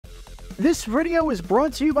This video is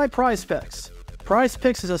brought to you by Prize Picks. Prize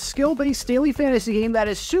Picks is a skill-based daily fantasy game that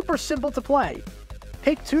is super simple to play.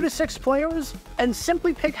 Pick 2 to 6 players and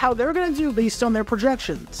simply pick how they're going to do based on their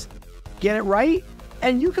projections. Get it right,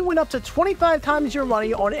 and you can win up to 25 times your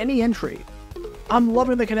money on any entry. I'm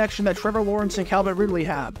loving the connection that Trevor Lawrence and Calvin Ridley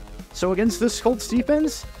have. So against this Colts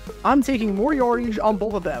defense, I'm taking more yardage on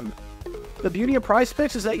both of them. The beauty of Prize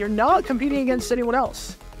Picks is that you're not competing against anyone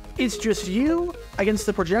else. It's just you against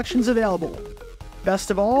the projections available.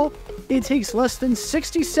 Best of all, it takes less than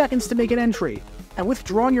 60 seconds to make an entry, and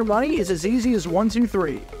withdrawing your money is as easy as 1, 2,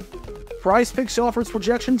 3. Prize Picks offers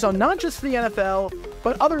projections on not just the NFL,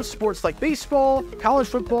 but other sports like baseball, college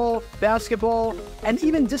football, basketball, and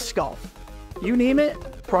even disc golf. You name it,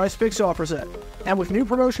 Prize Picks offers it. And with new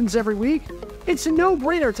promotions every week, it's a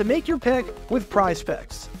no-brainer to make your pick with Prize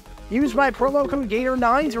Picks. Use my promo code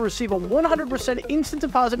GATOR9 to receive a 100% instant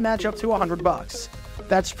deposit match up to $100.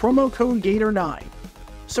 That's promo code GATOR9.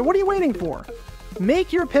 So what are you waiting for?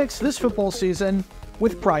 Make your picks this football season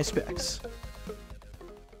with Prize Picks.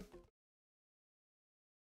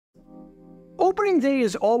 Opening day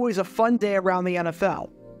is always a fun day around the NFL.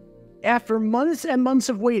 After months and months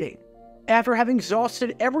of waiting, after having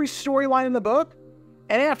exhausted every storyline in the book,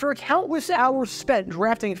 and after countless hours spent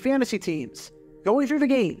drafting fantasy teams, going through the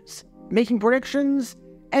games, making predictions,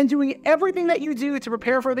 and doing everything that you do to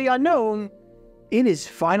prepare for the unknown, it is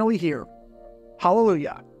finally here.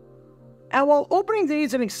 Hallelujah. And while opening day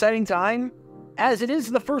is an exciting time, as it is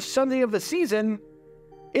the first Sunday of the season,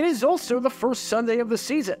 it is also the first Sunday of the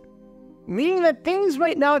season, meaning that things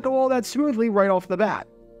might not go all that smoothly right off the bat.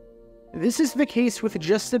 This is the case with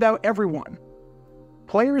just about everyone.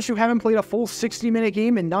 Players who haven't played a full 60-minute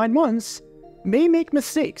game in 9 months may make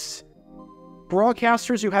mistakes.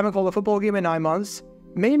 Broadcasters who haven't called a football game in 9 months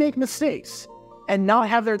may make mistakes and not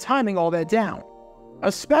have their timing all that down,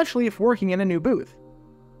 especially if working in a new booth.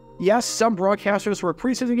 Yes, some broadcasters work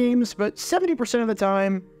preseason games, but 70% of the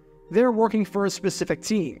time, they're working for a specific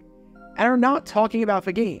team and are not talking about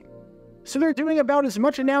the game. So they're doing about as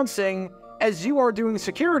much announcing as you are doing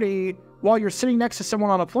security while you're sitting next to someone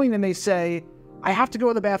on a plane and they say, "I have to go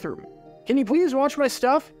to the bathroom. Can you please watch my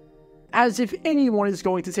stuff?" As if anyone is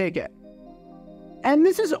going to take it. And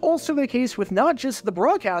this is also the case with not just the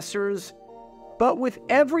broadcasters, but with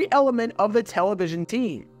every element of the television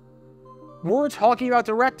team. We're talking about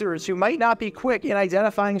directors who might not be quick in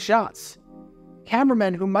identifying shots,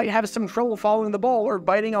 cameramen who might have some trouble following the ball or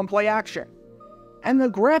biting on play action, and the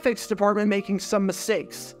graphics department making some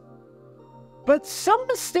mistakes. But some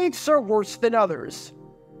mistakes are worse than others.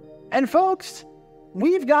 And folks,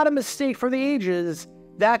 we've got a mistake for the ages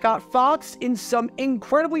that got Fox in some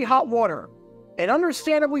incredibly hot water, and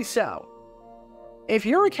understandably so. If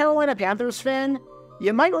you're a Carolina Panthers fan,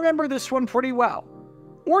 you might remember this one pretty well.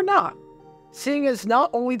 Or not, seeing as not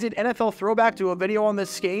only did NFL Throwback do a video on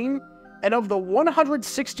this game, and of the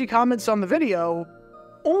 160 comments on the video,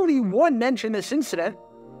 only one mentioned this incident,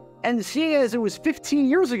 and seeing as it was 15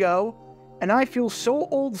 years ago, and I feel so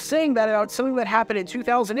old saying that about something that happened in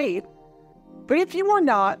 2008, but if you are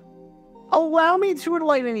not, allow me to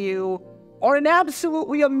enlighten you on an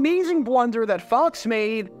absolutely amazing blunder that Fox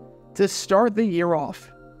made to start the year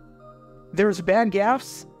off. There's bad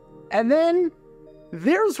gaffes, and then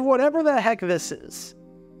there's whatever the heck this is.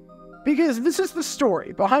 Because this is the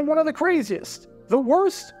story behind one of the craziest, the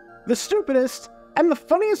worst, the stupidest, and the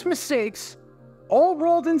funniest mistakes all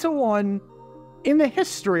rolled into one in the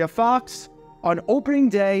history of Fox on opening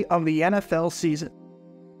day of the NFL season.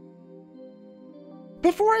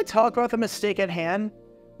 Before I talk about the mistake at hand,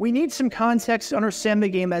 we need some context to understand the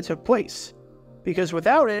game that took place, because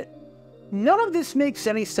without it, none of this makes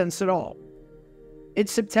any sense at all.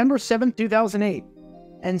 It's September 7th, 2008,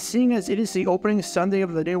 and seeing as it is the opening Sunday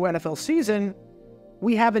of the new NFL season,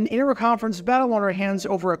 we have an interconference battle on our hands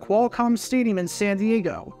over at Qualcomm Stadium in San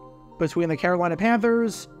Diego, between the Carolina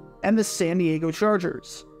Panthers and the San Diego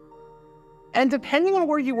Chargers. And depending on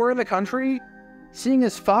where you were in the country, seeing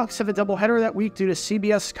as Fox had a doubleheader that week due to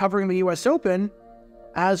CBS covering the US Open,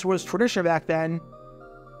 as was tradition back then,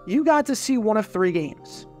 you got to see one of 3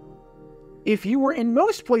 games. If you were in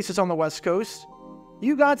most places on the West Coast,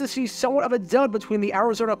 you got to see somewhat of a dud between the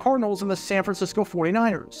Arizona Cardinals and the San Francisco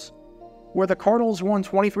 49ers, where the Cardinals won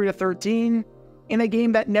 23-13 in a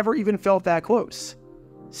game that never even felt that close,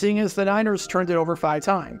 seeing as the Niners turned it over 5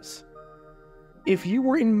 times. If you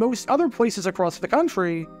were in most other places across the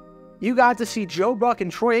country, you got to see Joe Buck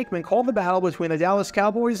and Troy Aikman call the battle between the Dallas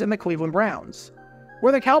Cowboys and the Cleveland Browns,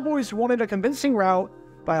 where the Cowboys won in a convincing rout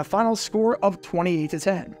by a final score of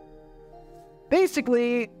 28-10.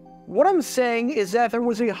 Basically, what I'm saying is that there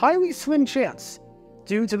was a highly slim chance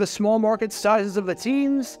due to the small market sizes of the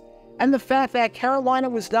teams and the fact that Carolina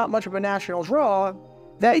was not much of a national draw,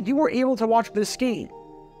 that you were able to watch this game,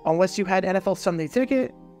 unless you had NFL Sunday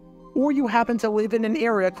Ticket or you happened to live in an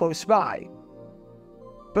area close by.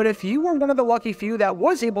 But if you were one of the lucky few that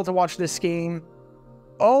was able to watch this game,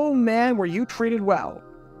 oh man, were you treated well.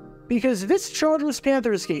 Because this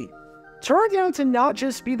Chargers-Panthers game turned out to not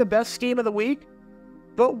just be the best game of the week,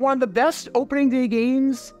 but one of the best opening day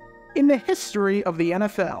games in the history of the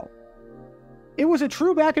NFL. It was a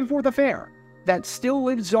true back-and-forth affair that still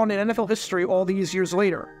lives on in NFL history all these years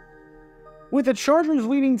later. With the Chargers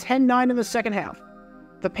leading 10-9 in the second half,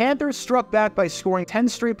 the Panthers struck back by scoring 10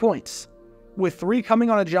 straight points, with 3 coming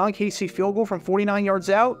on a John Casey field goal from 49 yards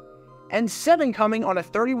out, and 7 coming on a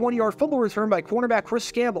 31-yard football return by cornerback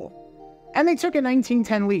Chris Gamble, and they took a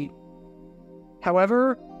 19-10 lead.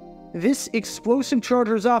 However, this explosive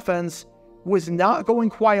Chargers offense was not going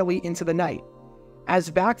quietly into the night,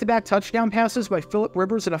 as back-to-back touchdown passes by Phillip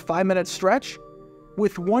Rivers in a 5-minute stretch,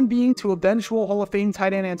 with one being to eventual Hall of Fame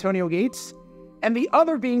tight end Antonio Gates, and the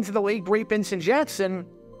other being to the late great Vincent Jackson,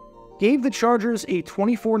 gave the Chargers a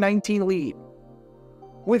 24-19 lead.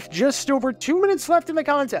 With just over 2 minutes left in the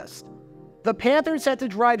contest, the Panthers had to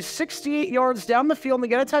drive 68 yards down the field to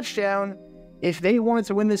get a touchdown if they wanted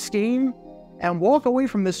to win this game and walk away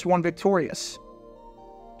from this one victorious.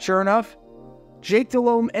 Sure enough, Jake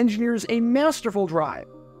Delhomme engineers a masterful drive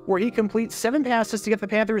where he completes 7 passes to get the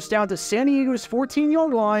Panthers down to San Diego's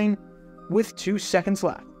 14-yard line with 2 seconds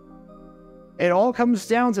left. It all comes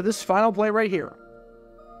down to this final play right here.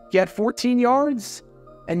 Get 14 yards,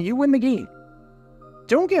 and you win the game.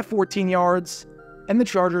 Don't get 14 yards, and the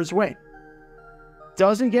Chargers win.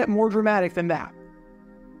 Doesn't get more dramatic than that.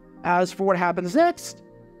 As for what happens next,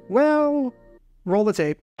 well, roll the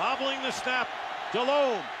tape. Hobbling the snap,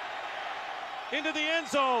 Delhomme into the end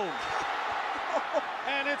zone,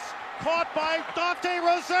 and it's caught by Dante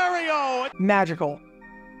Rosario. Magical.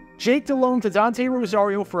 Jake Delhomme to Dante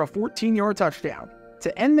Rosario for a 14-yard touchdown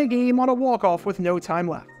to end the game on a walk-off with no time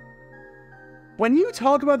left. When you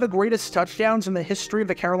talk about the greatest touchdowns in the history of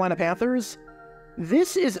the Carolina Panthers,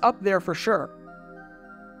 this is up there for sure.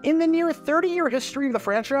 In the near 30-year history of the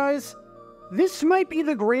franchise, this might be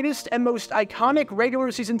the greatest and most iconic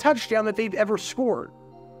regular season touchdown that they've ever scored.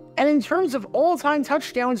 And in terms of all-time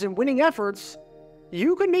touchdowns and winning efforts,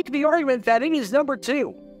 you could make the argument that it is number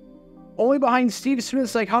 2, only behind Steve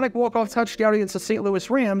Smith's iconic walk-off touchdown against the St. Louis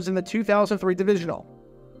Rams in the 2003 divisional.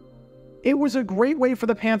 It was a great way for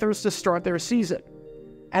the Panthers to start their season,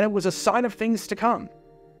 and it was a sign of things to come.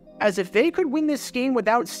 As if they could win this game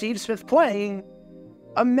without Steve Smith playing,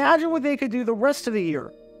 imagine what they could do the rest of the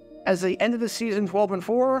year, as they ended the season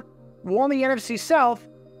 12-4, won the NFC South,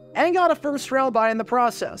 and got a first-round bye in the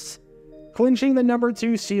process, clinching the number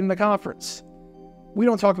 2 seed in the conference. We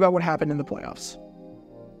don't talk about what happened in the playoffs.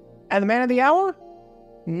 And the man of the hour?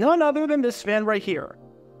 None other than this man right here,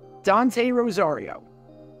 Dante Rosario.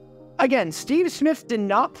 Again, Steve Smith did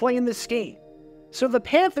not play in this game, so the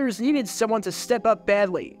Panthers needed someone to step up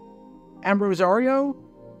badly. And Rosario,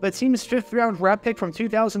 the team's 5th-round draft pick from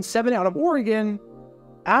 2007 out of Oregon,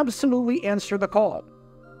 absolutely answered the call.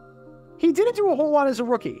 He didn't do a whole lot as a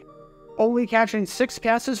rookie, only catching 6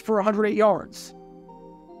 passes for 108 yards.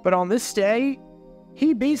 But on this day,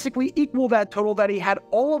 he basically equaled that total that he had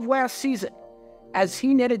all of last season, as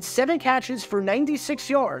he netted 7 catches for 96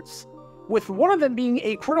 yards, with one of them being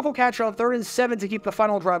a critical catch on 3rd and 7 to keep the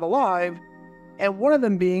final drive alive, and one of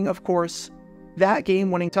them being, of course, that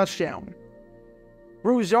game-winning touchdown.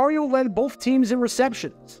 Rosario led both teams in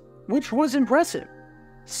receptions, which was impressive,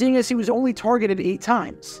 seeing as he was only targeted 8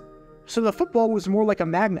 times, so the football was more like a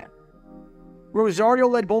magnet. Rosario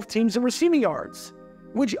led both teams in receiving yards,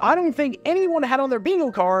 which I don't think anyone had on their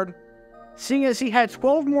bingo card, seeing as he had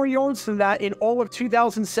 12 more yards than that in all of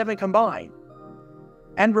 2007 combined.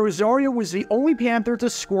 And Rosario was the only Panther to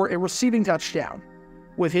score a receiving touchdown,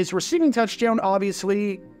 with his receiving touchdown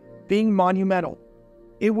obviously being monumental.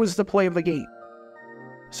 It was the play of the game.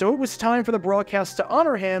 So it was time for the broadcast to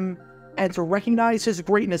honor him and to recognize his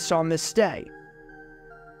greatness on this day.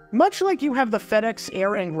 Much like you have the FedEx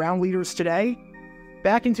air and ground leaders today,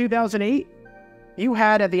 back in 2008, you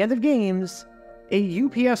had, at the end of games, a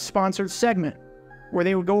UPS-sponsored segment where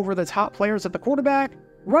they would go over the top players at the quarterback,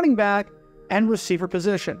 running back, and receiver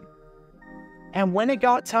position. And when it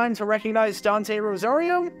got time to recognize Dante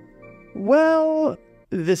Rosario, well,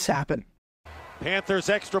 this happened. Panthers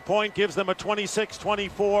extra point gives them a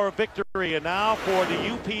 26-24 victory. And now for the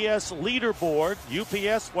UPS leaderboard.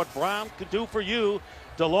 UPS, what Brown could do for you.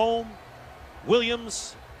 Delhomme,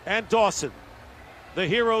 Williams, and Dawson. the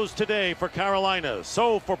heroes today for Carolina.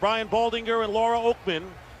 So for Brian Baldinger and Laura Oakman,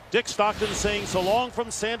 Dick Stockton saying so long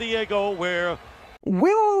from San Diego, where...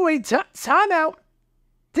 Wait, time out.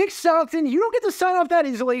 Dick Stockton, you don't get to sign off that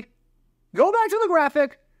easily. Go back to the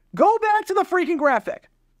graphic. Go back to the freaking graphic.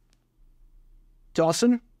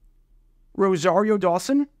 Dawson? Rosario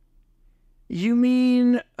Dawson? You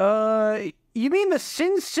mean the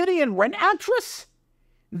Sin City and Rent actress?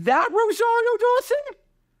 That Rosario Dawson?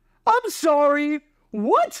 I'm sorry.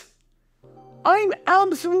 What? I'm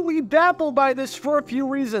absolutely baffled by this for a few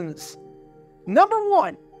reasons. Number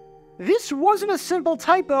one, this wasn't a simple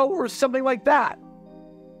typo or something like that.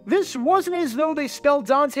 This wasn't as though they spelled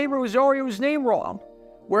Dante Rosario's name wrong,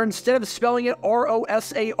 where instead of spelling it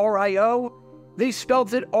Rosario, they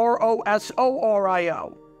spelled it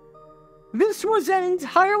Rosorio. This was an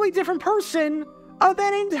entirely different person of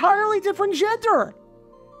an entirely different gender.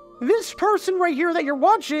 This person right here that you're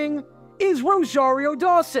watching is Rosario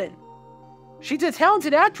Dawson. She's a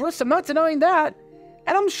talented actress, I'm not denying that,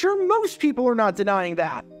 and I'm sure most people are not denying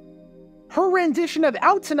that. Her rendition of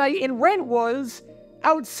Out Tonight in Rent was,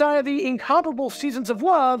 outside of the incomparable Seasons of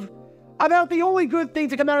Love, about the only good thing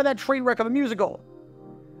to come out of that train wreck of a musical.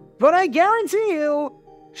 But I guarantee you,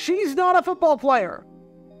 she's not a football player.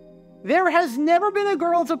 There has never been a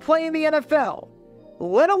girl to play in the NFL,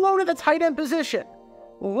 let alone at the tight end position,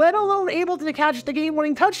 let alone able to catch the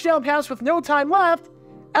game-winning touchdown pass with no time left,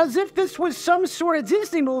 as if this was some sort of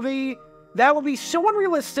Disney movie that would be so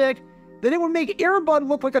unrealistic that it would make Air Bud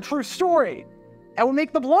look like a true story, and would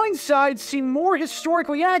make The Blind Side seem more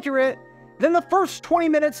historically accurate than the first 20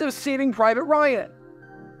 minutes of Saving Private Ryan.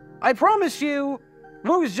 I promise you,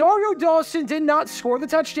 Rosario Dawson did not score the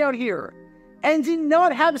touchdown here, and did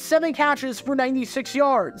not have 7 catches for 96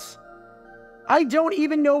 yards. I don't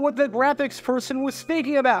even know what the graphics person was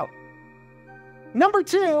thinking about. Number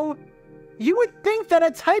 2, you would think that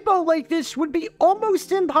a typo like this would be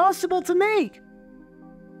almost impossible to make.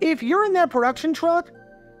 If you're in that production truck,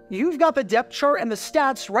 you've got the depth chart and the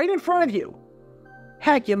stats right in front of you.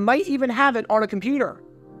 Heck, you might even have it on a computer.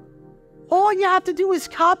 All you have to do is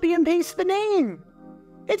copy and paste the name.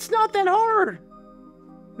 It's not that hard.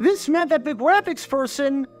 This meant that the graphics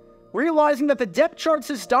person, realizing that the depth chart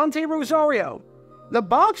says Dante Rosario, the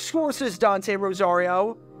box score says Dante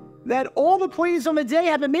Rosario, that all the plays on the day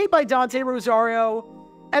have been made by Dante Rosario,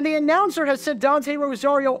 and the announcer has said Dante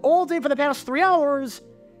Rosario all day for the past 3 hours,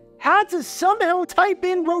 had to somehow type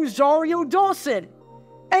in Rosario Dawson.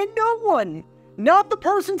 And no one, not the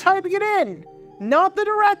person typing it in, not the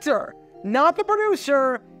director, not the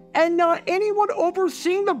producer, and not anyone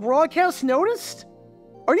overseeing the broadcast noticed?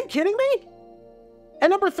 Are you kidding me?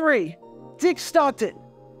 And number 3, Dick Stockton.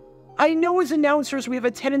 I know as announcers we have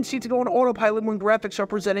a tendency to go on autopilot when graphics are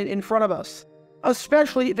presented in front of us,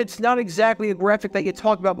 especially if it's not exactly a graphic that you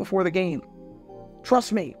talk about before the game.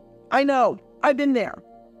 Trust me, I know, I've been there.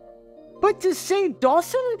 But to say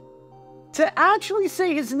Dawson? To actually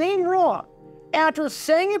say his name wrong after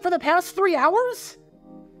saying it for the past 3 hours?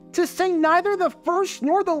 To say neither the first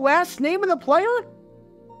nor the last name of the player?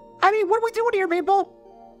 I mean, what are we doing here, people?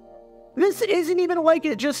 This isn't even like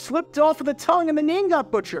it just slipped off of the tongue and the name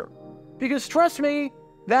got butchered. Because trust me,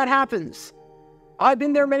 that happens. I've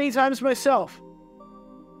been there many times myself.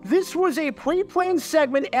 This was a pre-planned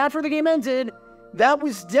segment after the game ended that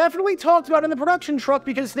was definitely talked about in the production truck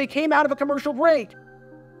because they came out of a commercial break.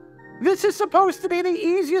 This is supposed to be the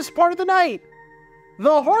easiest part of the night.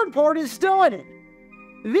 The hard part is done.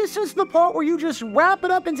 This is the part where you just wrap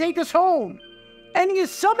it up and take us home. And you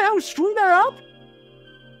somehow screw that up?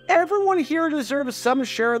 Everyone here deserves some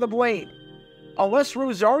share of the blame. Unless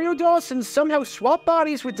Rosario Dawson somehow swapped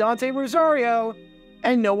bodies with Dante Rosario,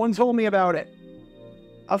 and no one told me about it.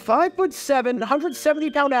 A 5'7",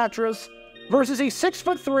 170-pound actress versus a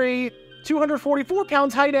 6'3",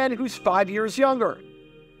 244-pound tight end who's 5 years younger.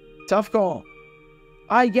 Tough call.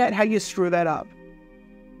 I get how you screw that up.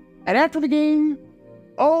 And after the game,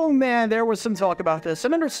 oh man, there was some talk about this,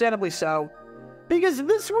 and understandably so, because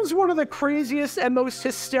this was one of the craziest and most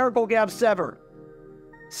hysterical gaffes ever.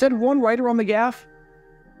 Said one writer on the gaff,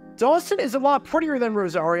 Dawson is a lot prettier than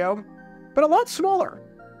Rosario, but a lot smaller.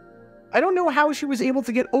 I don't know how she was able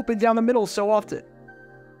to get open down the middle so often.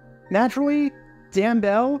 Naturally, Dan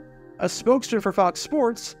Bell, a spokesman for Fox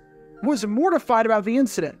Sports, was mortified about the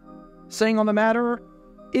incident, saying on the matter,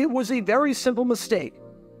 it was a very simple mistake,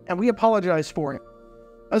 and we apologize for it,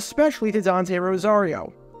 especially to Dante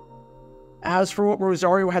Rosario. As for what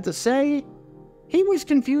Rosario had to say, he was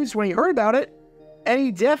confused when he heard about it, and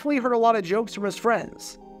he definitely heard a lot of jokes from his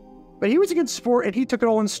friends. But he was a good sport and he took it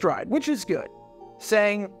all in stride, which is good,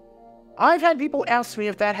 saying, I've had people ask me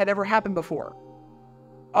if that had ever happened before.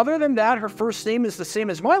 Other than that, her first name is the same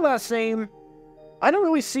as my last name. I don't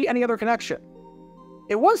really see any other connection.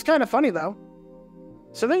 It was kind of funny, though.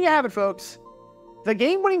 So there you have it, folks. The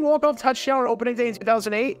game-winning walk-off touchdown on opening day in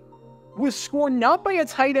 2008 was scored not by a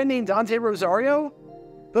tight end named Dante Rosario,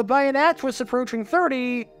 but by an actress approaching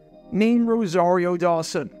 30 named Rosario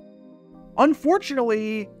Dawson.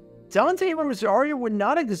 Unfortunately, Dante Rosario would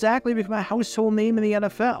not exactly become a household name in the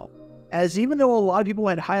NFL, as even though a lot of people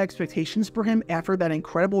had high expectations for him after that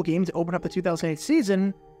incredible game to open up the 2008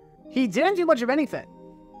 season, he didn't do much of anything.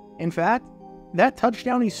 In fact, that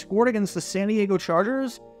touchdown he scored against the San Diego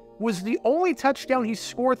Chargers was the only touchdown he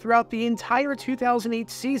scored throughout the entire 2008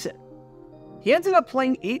 season. He ended up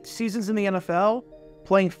playing 8 seasons in the NFL,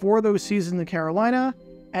 playing 4 of those seasons in Carolina,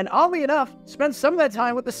 and oddly enough, spent some of that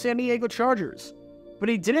time with the San Diego Chargers. But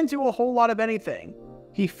he didn't do a whole lot of anything.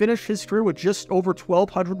 He finished his career with just over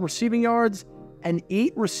 1,200 receiving yards and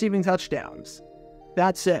 8 receiving touchdowns.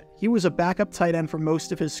 That's it. He was a backup tight end for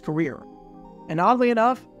most of his career. And oddly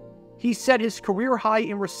enough, he set his career high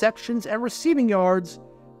in receptions and receiving yards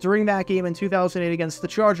during that game in 2008 against the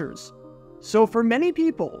Chargers. So for many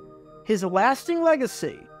people, his lasting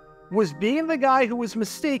legacy was being the guy who was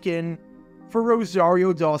mistaken for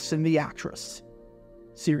Rosario Dawson, the actress.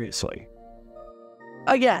 Seriously.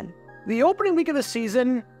 Again, the opening week of the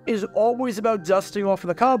season is always about dusting off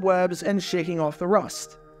the cobwebs and shaking off the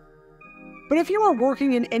rust. But if you are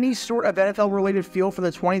working in any sort of NFL-related field for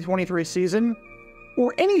the 2023 season,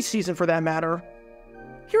 or any season for that matter,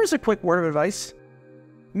 here's a quick word of advice.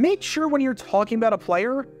 Make sure when you're talking about a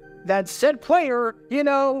player, that said player,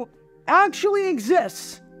 actually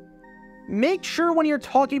exists. Make sure when you're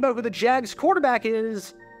talking about who the Jags quarterback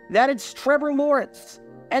is, that it's Trevor Lawrence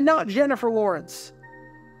and not Jennifer Lawrence.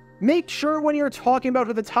 Make sure when you're talking about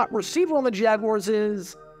who the top receiver on the Jaguars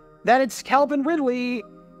is, that it's Calvin Ridley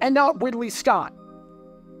and not Ridley Scott.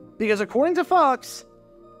 Because according to Fox,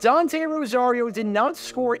 Dante Rosario did not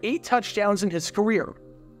score 8 touchdowns in his career.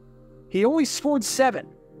 He only scored 7.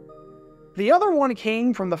 The other one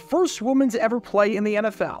came from the first woman to ever play in the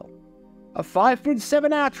NFL, a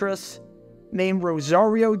 5'7" actress named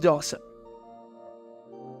Rosario Dawson.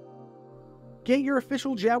 Get your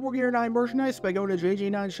official Jaguar Gear 9 merchandise by going to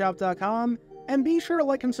jj9shop.com, and be sure to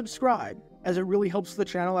like and subscribe, as it really helps the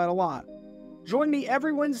channel out a lot. Join me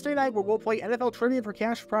every Wednesday night where we'll play NFL Trivia for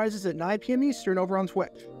cash prizes at 9 p.m. Eastern over on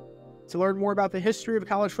Twitch. To learn more about the history of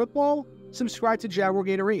college football, subscribe to Jaguar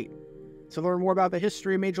Gator 8. To learn more about the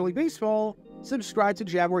history of Major League Baseball, subscribe to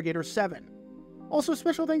Jaguar Gator 7. Also,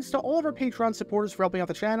 special thanks to all of our Patreon supporters for helping out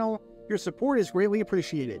the channel. Your support is greatly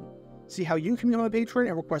appreciated. See how you can become a patron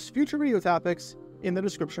and request future video topics in the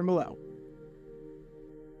description below.